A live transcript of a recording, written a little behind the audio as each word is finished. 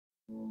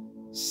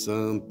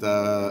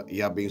Santa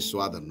e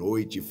abençoada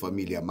noite,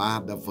 família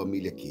amada,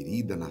 família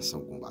querida,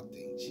 nação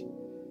combatente.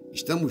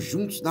 Estamos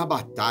juntos na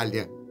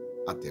batalha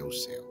até o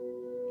céu.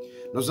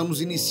 Nós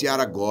vamos iniciar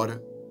agora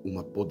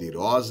uma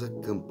poderosa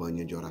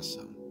campanha de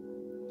oração,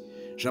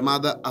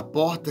 chamada A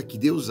Porta que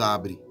Deus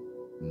Abre,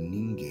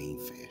 Ninguém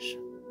Fecha.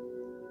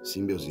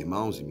 Sim, meus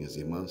irmãos e minhas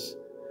irmãs,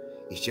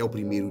 este é o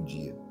primeiro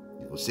dia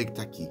e você que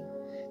está aqui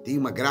tem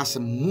uma graça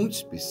muito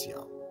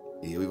especial,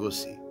 eu e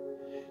você,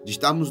 de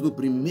estarmos no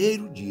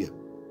primeiro dia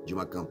de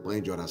uma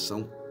campanha de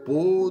oração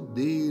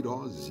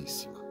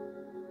poderosíssima.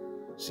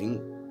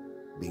 Sim,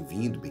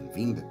 bem-vindo,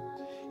 bem-vinda.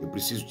 Eu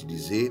preciso te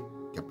dizer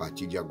que a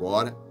partir de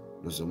agora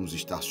nós vamos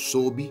estar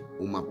sob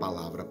uma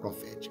palavra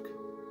profética,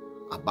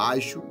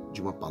 abaixo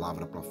de uma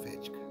palavra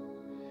profética.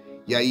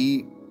 E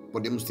aí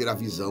podemos ter a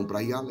visão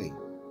para ir além.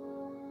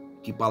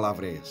 Que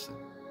palavra é essa?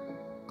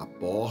 A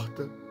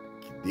porta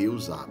que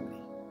Deus abre,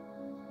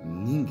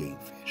 ninguém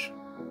fecha.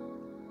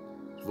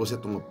 Se você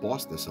toma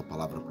posse dessa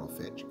palavra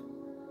profética,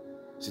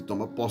 se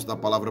toma posse da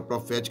palavra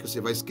profética, você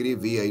vai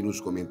escrever aí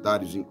nos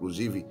comentários,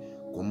 inclusive,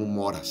 como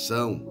uma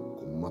oração,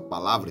 como uma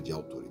palavra de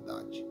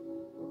autoridade.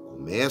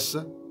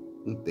 Começa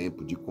um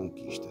tempo de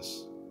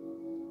conquistas.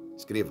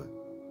 Escreva.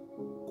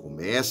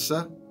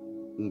 Começa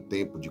um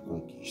tempo de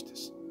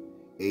conquistas.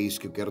 É isso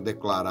que eu quero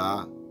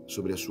declarar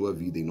sobre a sua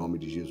vida, em nome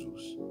de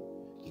Jesus.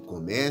 Que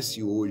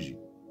comece hoje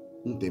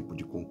um tempo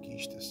de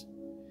conquistas.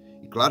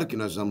 E claro que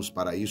nós vamos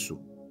para isso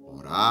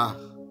orar,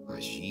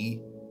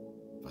 agir,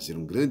 fazer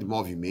um grande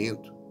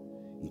movimento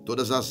em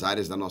todas as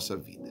áreas da nossa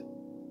vida.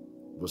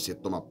 Você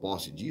toma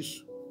posse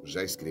disso?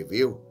 Já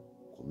escreveu?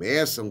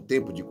 Começa um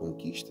tempo de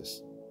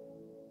conquistas?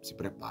 Se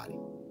prepare.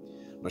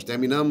 Nós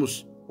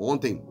terminamos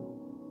ontem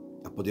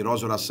a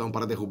poderosa oração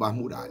para derrubar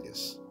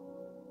muralhas.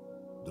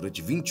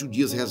 Durante 21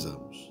 dias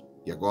rezamos.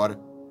 E agora,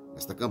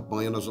 nesta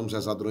campanha, nós vamos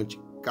rezar durante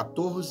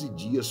 14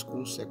 dias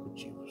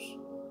consecutivos.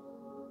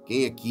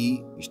 Quem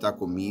aqui está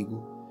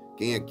comigo?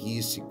 Quem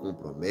aqui se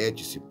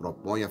compromete, se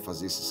propõe a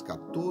fazer esses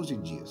 14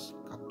 dias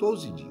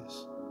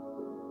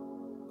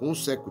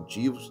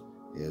consecutivos,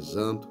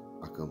 rezando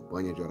a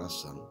campanha de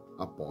oração,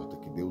 a porta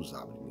que Deus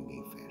abre,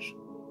 ninguém fecha.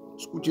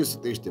 Escute esse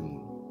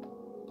testemunho,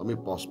 tome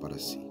posse para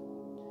si.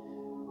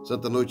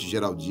 Santa noite,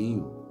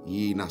 Geraldinho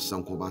e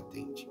nação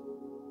combatente.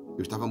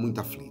 Eu estava muito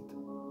aflita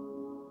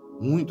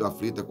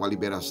com a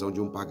liberação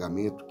de um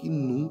pagamento que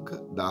nunca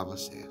dava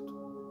certo.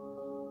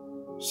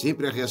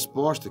 Sempre a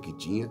resposta que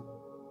tinha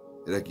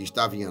era que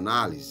estava em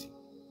análise.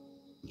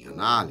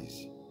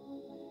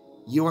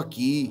 E eu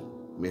aqui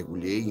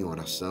mergulhei em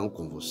oração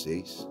com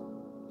vocês.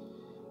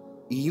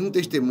 E em um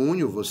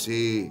testemunho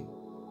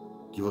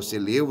que você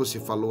leu, você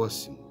falou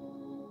assim: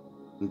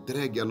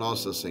 entregue a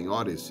Nossa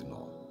Senhora esse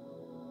nó.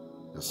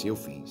 Assim eu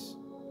fiz.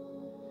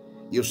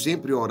 E eu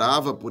sempre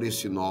orava por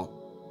esse nó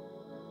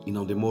e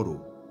não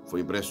demorou. Foi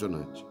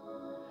impressionante.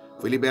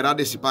 Foi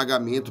liberado esse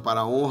pagamento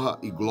para a honra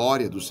e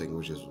glória do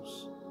Senhor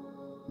Jesus.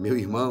 Meu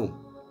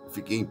irmão,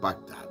 fiquei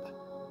impactada.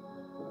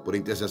 Por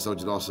intercessão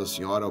de Nossa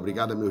Senhora,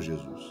 obrigada, meu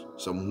Jesus.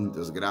 São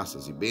muitas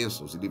graças e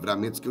bênçãos e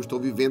livramentos que eu estou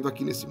vivendo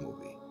aqui nesse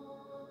mover.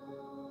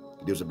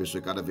 Que Deus abençoe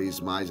cada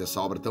vez mais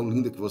essa obra tão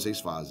linda que vocês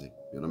fazem.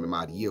 Meu nome é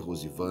Maria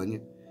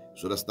Rosivânia,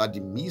 sou da cidade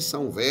de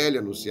Missão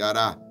Velha, no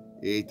Ceará.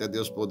 Eita,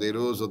 Deus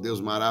poderoso,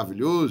 Deus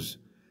maravilhoso.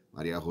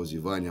 Maria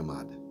Rosivânia,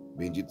 amada.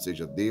 Bendito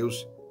seja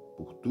Deus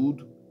por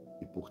tudo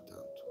e por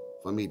tanto.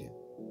 Família,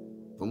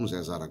 vamos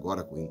rezar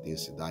agora com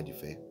intensidade e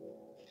fé.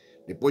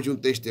 Depois de um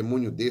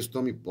testemunho desse,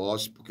 tome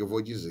posse, porque eu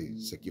vou dizer,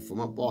 isso aqui foi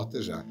uma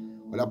porta já.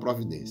 Olha a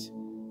providência,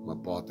 uma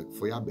porta que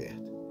foi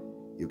aberta.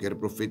 Eu quero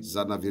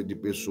profetizar na vida de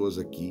pessoas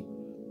aqui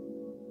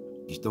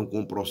que estão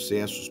com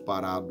processos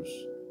parados,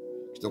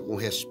 que estão com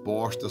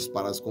respostas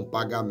paradas, com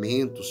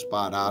pagamentos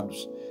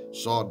parados,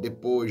 só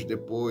depois,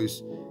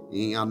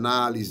 em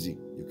análise.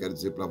 Eu quero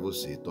dizer para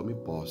você, tome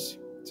posse.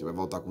 Você vai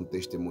voltar com um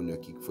testemunho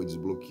aqui que foi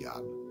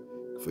desbloqueado,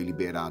 que foi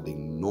liberado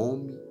em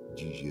nome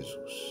de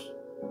Jesus.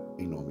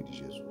 Em nome de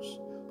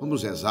Jesus.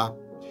 Vamos rezar,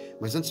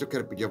 mas antes eu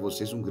quero pedir a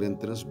vocês um grande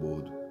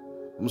transbordo.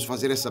 Vamos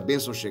fazer essa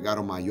bênção chegar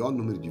ao maior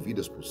número de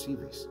vidas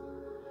possíveis.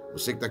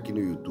 Você que está aqui no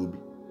YouTube,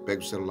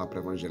 pega o celular para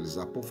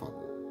evangelizar, por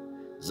favor.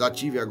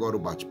 Desative agora o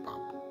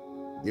bate-papo.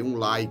 Dê um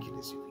like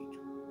nesse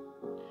vídeo.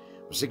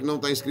 Você que não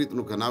está inscrito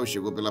no canal e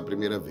chegou pela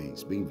primeira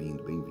vez,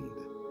 bem-vindo,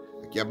 bem-vinda.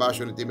 Aqui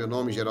abaixo onde tem meu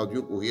nome,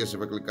 Geraldinho Correia, você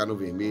vai clicar no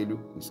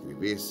vermelho,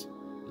 inscrever-se.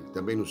 Clique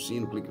também no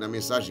sino, clique na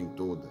mensagem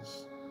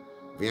todas.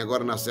 Vem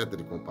agora na seta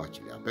de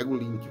compartilhar. Pega o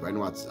link, vai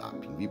no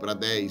WhatsApp. Envie para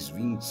 10,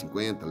 20,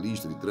 50,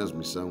 lista de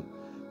transmissão.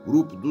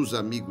 Grupo dos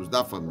amigos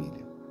da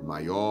família. O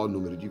maior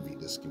número de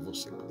vidas que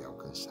você puder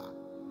alcançar.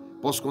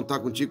 Posso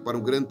contar contigo para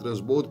um grande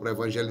transbordo, para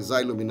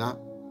evangelizar e iluminar?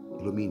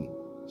 Ilumine.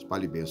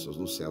 Espalhe bênçãos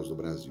nos céus do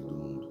Brasil e do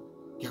mundo.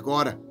 Que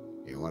agora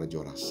é hora de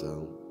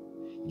oração.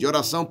 De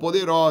oração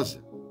poderosa.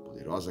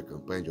 Poderosa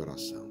campanha de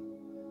oração.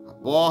 A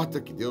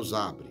porta que Deus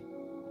abre,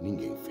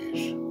 ninguém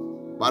fecha.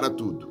 Para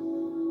tudo.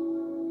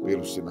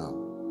 Pelo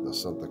sinal da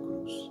Santa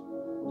Cruz.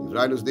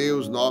 Livrai-nos,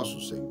 Deus,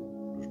 nosso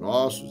Senhor, dos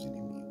nossos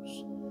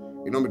inimigos.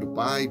 Em nome do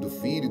Pai, do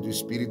Filho e do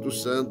Espírito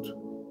Santo.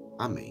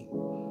 Amém.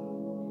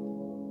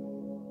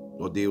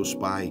 Ó Deus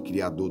Pai,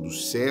 Criador do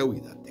céu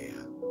e da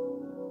terra,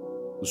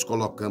 nos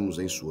colocamos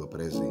em sua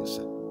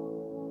presença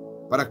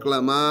para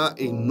clamar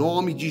em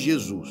nome de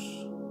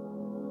Jesus.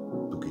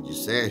 Tu que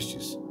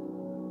dissestes,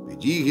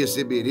 pedi e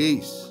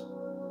recebereis,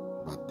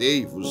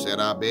 batei e vos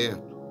será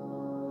aberto,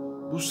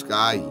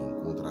 buscai e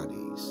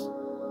encontrareis.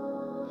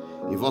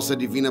 Em vossa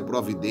divina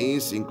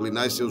providência,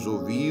 inclinai seus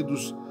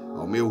ouvidos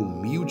ao meu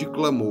humilde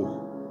clamor,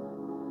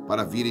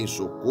 para vir em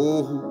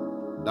socorro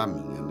da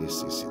minha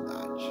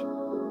necessidade.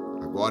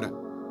 Agora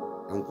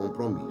é um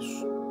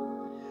compromisso.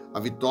 A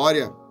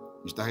vitória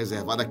está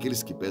reservada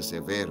àqueles que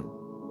perseveram,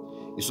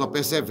 e só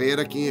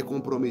persevera quem é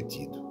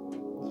comprometido.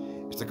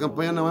 Esta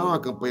campanha não é uma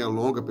campanha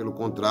longa, pelo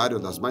contrário,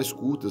 das mais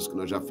curtas que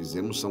nós já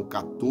fizemos. São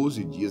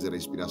 14 dias, era a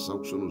inspiração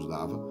que o Senhor nos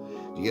dava,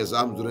 de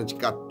rezarmos durante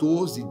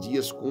 14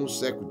 dias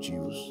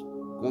consecutivos,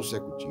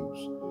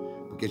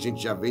 porque a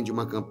gente já vem de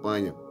uma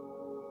campanha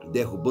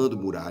derrubando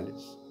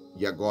muralhas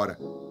e agora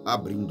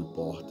abrindo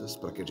portas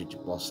para que a gente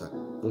possa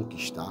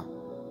conquistar.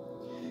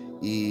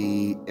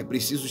 E é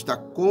preciso estar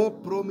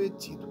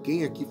comprometido.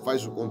 Quem aqui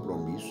faz o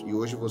compromisso? E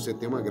hoje você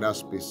tem uma graça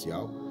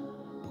especial,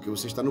 porque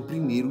você está no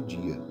primeiro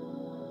dia.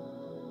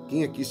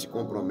 Quem aqui se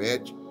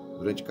compromete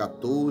durante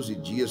 14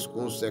 dias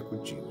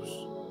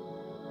consecutivos?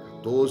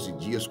 14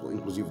 dias,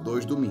 inclusive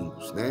 2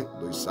 domingos, né?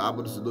 2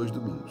 sábados e 2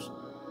 domingos.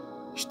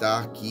 Está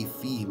aqui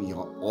firme,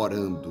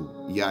 orando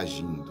e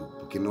agindo,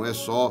 porque não é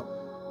só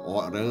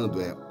orando,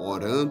 é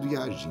orando e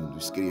agindo.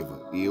 Escreva: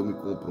 eu me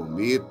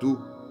comprometo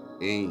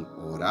em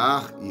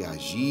orar e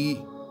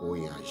agir, ou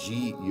em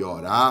agir e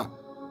orar.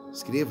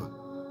 Escreva: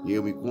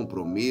 eu me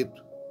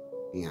comprometo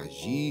em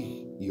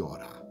agir e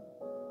orar.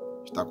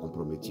 Está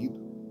comprometido?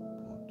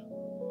 Pronto.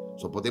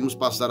 Só podemos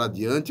passar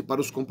adiante para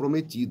os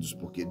comprometidos,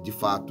 porque, de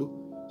fato,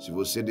 se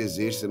você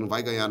deseja, você não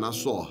vai ganhar na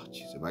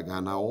sorte, você vai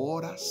ganhar na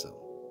oração.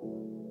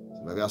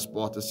 Você vai ver as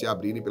portas se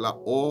abrirem pela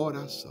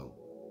oração.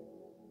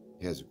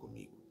 Reze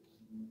comigo.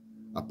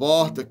 A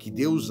porta que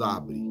Deus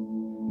abre,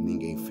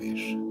 ninguém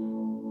fecha.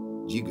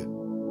 Diga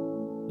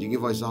em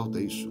voz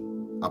alta isso.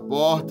 A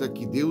porta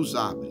que Deus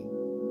abre,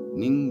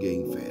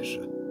 ninguém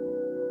fecha.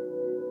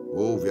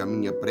 Ouve a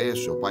minha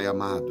prece, ó Pai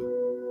amado,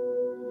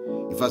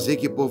 e fazer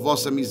que por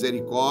vossa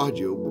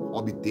misericórdia eu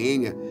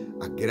obtenha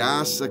a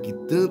graça que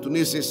tanto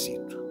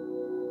necessito.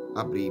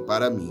 Abri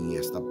para mim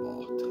esta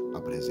porta.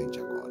 Apresente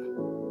agora.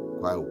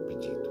 Qual é o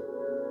pedido?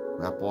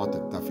 Qual é a porta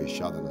que está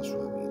fechada na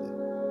sua vida?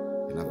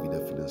 É na vida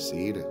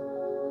financeira?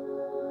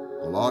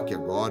 Coloque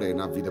agora, é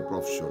na vida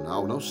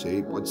profissional? Não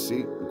sei, pode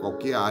ser em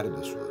qualquer área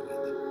da sua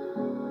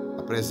vida.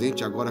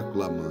 Apresente agora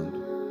clamando,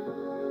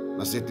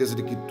 na certeza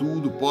de que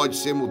tudo pode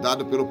ser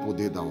mudado pelo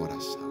poder da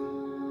oração.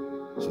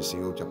 Sim,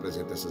 Senhor, te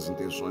apresento essas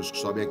intenções que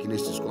sobem aqui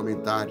nestes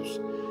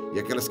comentários e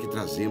aquelas que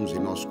trazemos em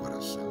nosso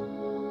coração.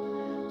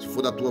 Se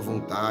for da tua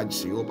vontade,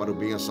 Senhor, para o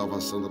bem e a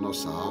salvação da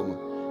nossa alma,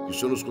 que o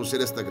Senhor nos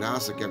conceda esta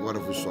graça que agora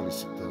vos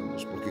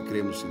solicitamos, porque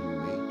cremos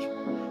firmemente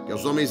que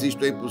aos homens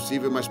isto é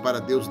impossível, mas para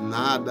Deus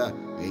nada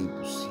é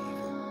impossível.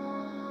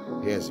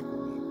 Reze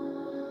comigo.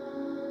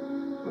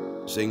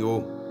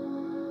 Senhor,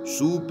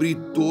 supre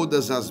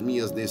todas as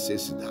minhas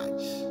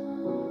necessidades,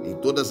 em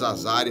todas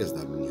as áreas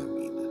da minha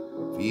vida,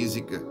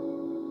 física,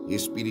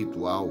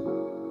 espiritual,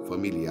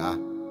 familiar,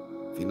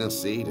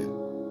 financeira,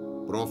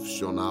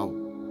 profissional,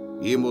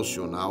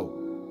 emocional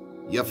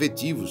e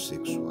afetivo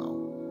sexual.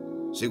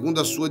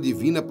 Segundo a sua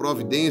divina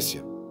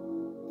providência,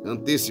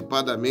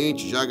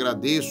 antecipadamente já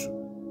agradeço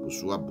por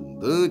sua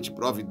abundante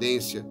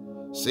providência,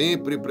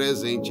 sempre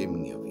presente em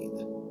minha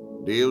vida.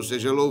 Deus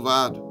seja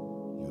louvado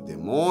e o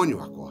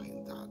demônio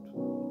acorrentado.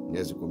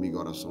 Reze comigo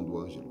a oração do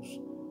Ângelus.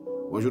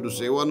 O anjo do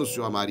Senhor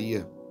anunciou a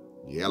Maria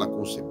e ela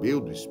concebeu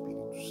do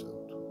Espírito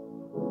Santo.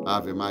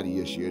 Ave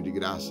Maria, cheia de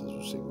graças,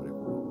 o Senhor é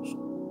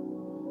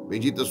convosco.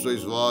 Bendita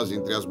sois vós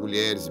entre as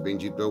mulheres e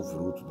bendito é o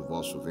fruto do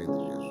vosso ventre,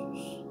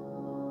 Jesus.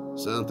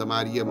 Santa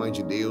Maria, Mãe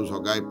de Deus,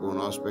 rogai por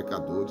nós,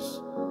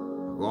 pecadores,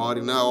 agora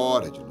e na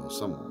hora de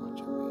nossa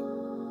morte. Amém.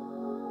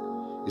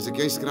 Eis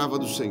aqui a escrava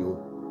do Senhor.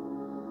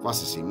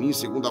 Faça-se em mim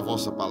segundo a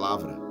vossa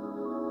palavra.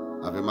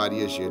 Ave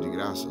Maria, cheia de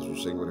graças, o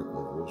Senhor é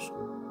convosco.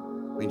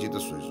 Bendita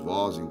sois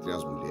vós entre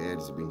as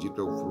mulheres, e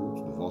bendito é o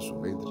fruto do vosso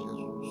ventre,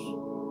 Jesus.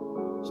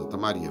 Santa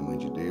Maria, Mãe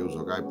de Deus,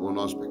 rogai por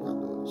nós,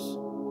 pecadores,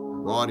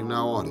 agora e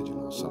na hora de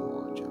nossa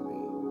morte.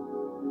 Amém.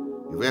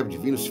 E o Verbo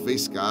divino se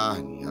fez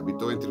carne e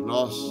habitou entre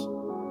nós.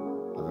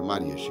 Ave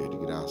Maria, cheia de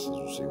graças,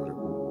 o Senhor é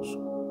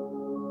convosco.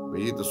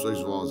 Bendita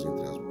sois vós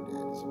entre as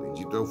mulheres, e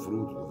bendito é o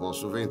fruto do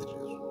vosso ventre,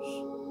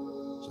 Jesus.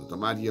 Santa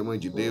Maria, Mãe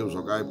de Deus,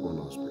 rogai por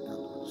nós,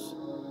 pecadores,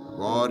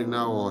 agora e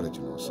na hora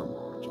de nossa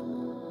morte.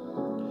 Amém.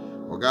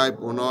 Rogai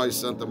por nós,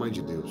 Santa Mãe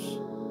de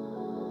Deus,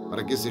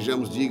 para que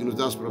sejamos dignos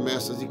das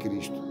promessas de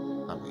Cristo.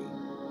 Amém.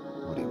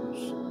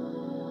 Oremos.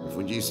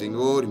 Infundi,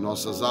 Senhor, em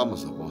nossas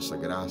almas a vossa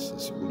graça,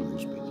 segundo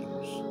vos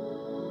pedimos,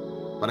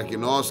 para que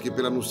nós, que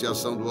pela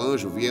anunciação do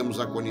anjo viemos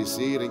a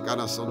conhecer a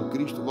encarnação do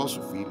Cristo,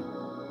 vosso Filho,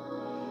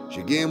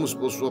 cheguemos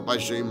por sua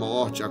paixão e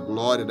morte à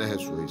glória da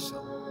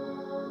ressurreição.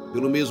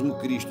 Pelo mesmo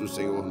Cristo,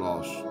 Senhor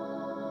nosso.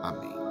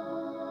 Amém.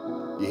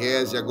 E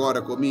reze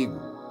agora comigo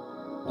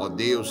Ó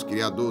Deus,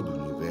 Criador do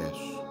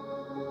Universo,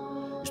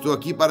 estou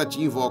aqui para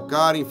te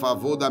invocar em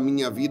favor da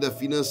minha vida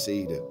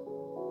financeira.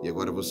 E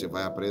agora você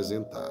vai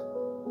apresentar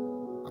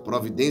a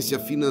providência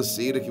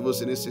financeira que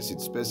você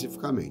necessita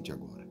especificamente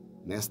agora,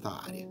 nesta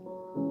área.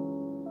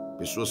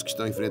 Pessoas que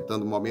estão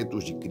enfrentando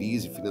momentos de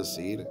crise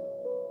financeira,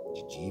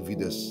 de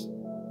dívidas,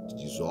 de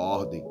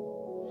desordem,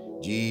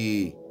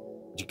 de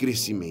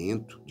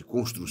crescimento, de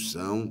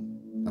construção.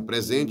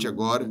 Apresente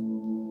agora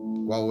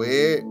qual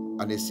é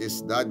a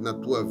necessidade na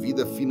tua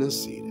vida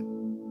financeira.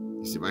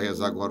 E você vai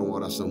rezar agora uma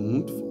oração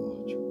muito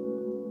forte.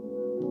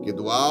 Que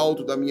do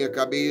alto da minha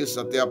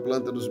cabeça até a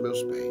planta dos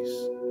meus pés,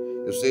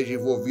 eu seja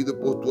envolvido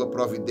por tua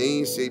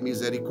providência e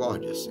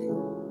misericórdia,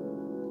 Senhor.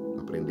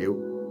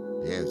 Aprendeu?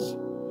 Reze.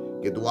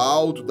 Que do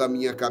alto da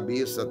minha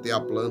cabeça até a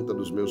planta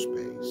dos meus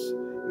pés,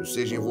 eu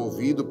seja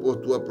envolvido por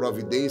tua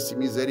providência e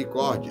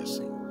misericórdia,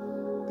 Senhor.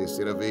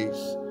 Terceira vez.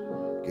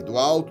 Que do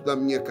alto da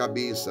minha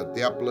cabeça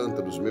até a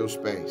planta dos meus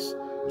pés,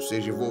 eu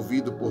seja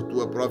envolvido por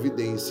tua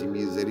providência e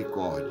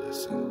misericórdia,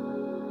 Senhor.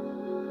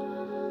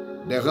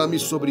 Derrame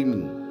sobre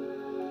mim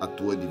a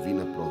tua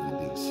divina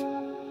providência,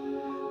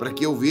 para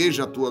que eu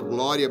veja a tua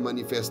glória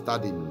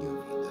manifestada em minha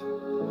vida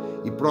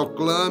e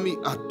proclame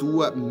a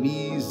tua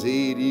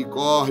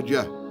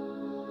misericórdia.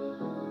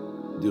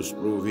 Deus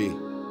provê,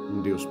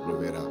 Deus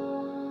proverá.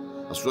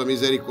 A sua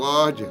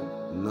misericórdia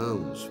não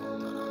nos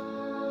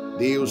faltará.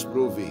 Deus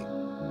provê,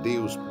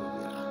 Deus proverá.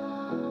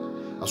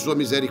 A sua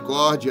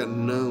misericórdia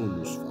não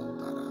nos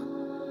faltará.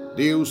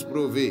 Deus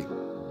provê,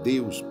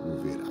 Deus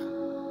proverá.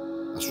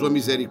 A sua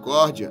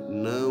misericórdia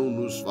não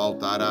nos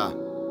faltará.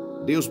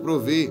 Deus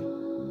provê,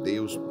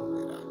 Deus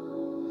proverá.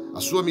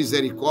 A sua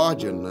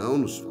misericórdia não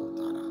nos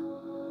faltará.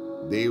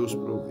 Deus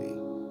provê,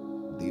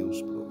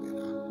 Deus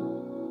proverá.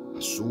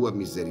 A sua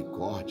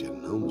misericórdia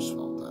não nos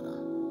faltará.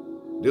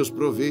 Deus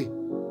provê,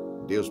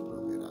 Deus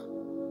proverá.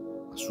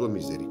 A sua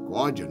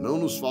misericórdia não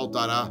nos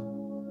faltará.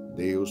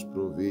 Deus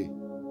provê,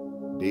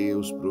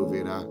 Deus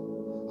proverá.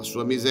 A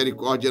sua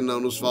misericórdia não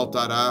nos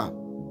faltará.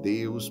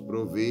 Deus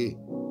provê,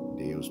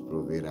 Deus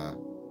proverá.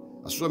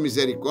 A sua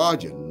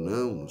misericórdia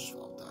não nos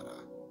faltará.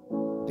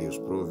 Deus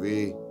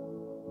provê,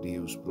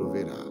 Deus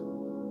proverá.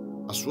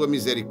 A sua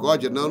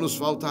misericórdia não nos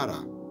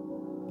faltará.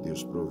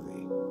 Deus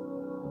provê,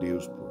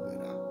 Deus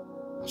proverá.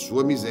 A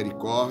sua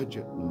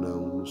misericórdia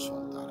não nos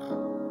faltará.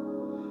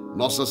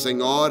 Nossa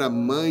Senhora,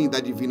 Mãe da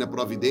Divina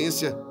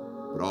Providência,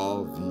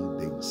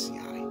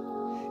 providenciai.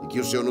 E que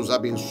o Senhor nos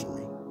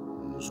abençoe,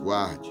 nos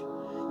guarde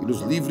e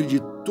nos livre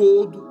de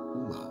todo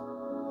o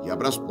mal. E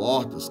abra as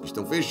portas que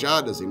estão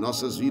fechadas em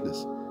nossas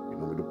vidas. Em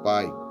nome do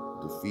Pai,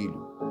 do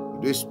Filho e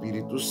do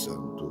Espírito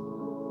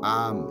Santo.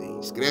 Amém.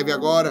 Escreve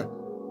agora.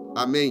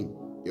 Amém.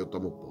 Eu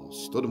tomo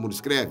posse. Todo mundo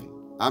escreve?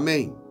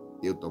 Amém.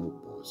 Eu tomo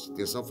posse.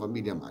 Atenção,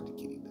 família amada e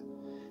querida.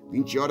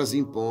 20 horas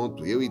em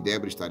ponto, eu e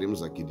Débora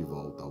estaremos aqui de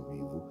volta ao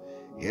vivo,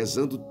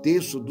 rezando o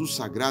terço do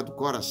Sagrado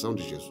Coração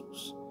de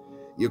Jesus.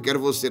 E eu quero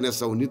você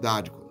nessa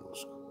unidade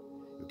conosco.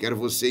 Eu quero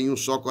você em um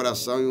só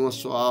coração e uma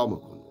só alma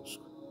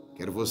conosco.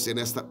 Quero você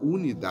nesta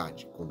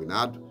unidade,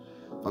 combinado?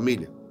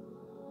 Família,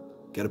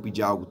 quero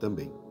pedir algo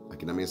também.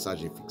 Aqui na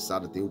mensagem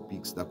fixada tem o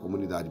Pix da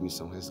comunidade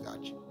Missão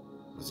Resgate.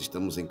 Nós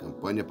estamos em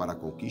campanha para a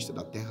conquista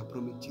da terra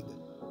prometida.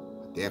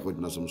 A terra onde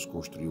nós vamos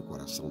construir o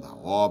coração da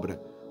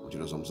obra, onde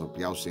nós vamos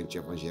ampliar o centro de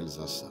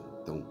evangelização.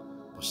 Então,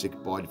 você que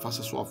pode,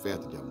 faça a sua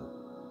oferta de amor.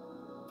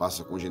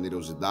 Faça com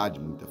generosidade,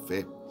 muita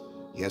fé,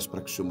 e rezo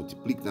para que o Senhor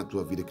multiplique na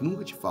tua vida, que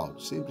nunca te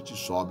falte, sempre te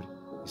sobre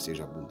e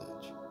seja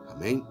abundante.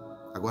 Amém?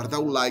 Agora dá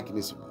o like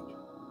nesse vídeo.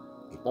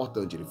 É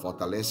importante, ele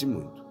fortalece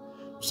muito.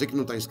 Você que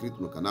não está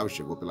inscrito no canal e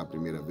chegou pela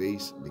primeira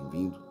vez,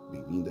 bem-vindo,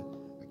 bem-vinda.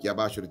 Aqui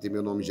abaixo ele tem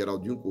meu nome,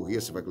 Geraldinho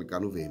Correia, você vai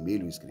clicar no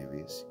vermelho e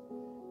inscrever-se.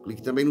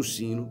 Clique também no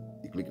sino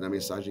e clique na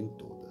mensagem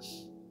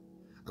todas.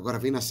 Agora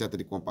vem na seta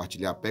de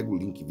compartilhar, pega o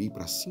link e envie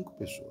para 5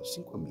 pessoas,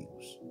 5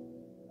 amigos.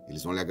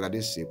 Eles vão lhe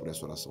agradecer por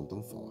essa oração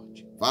tão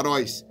forte.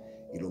 Faróis,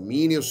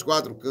 iluminem os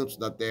 4 cantos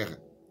da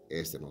terra.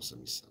 Esta é a nossa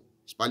missão.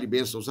 Espalhe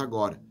bênçãos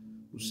agora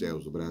nos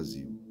céus do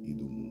Brasil e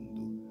do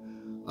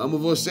mundo. Amo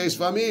vocês,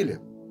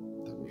 família.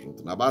 Estamos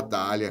juntos na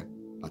batalha.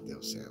 Até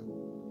o céu.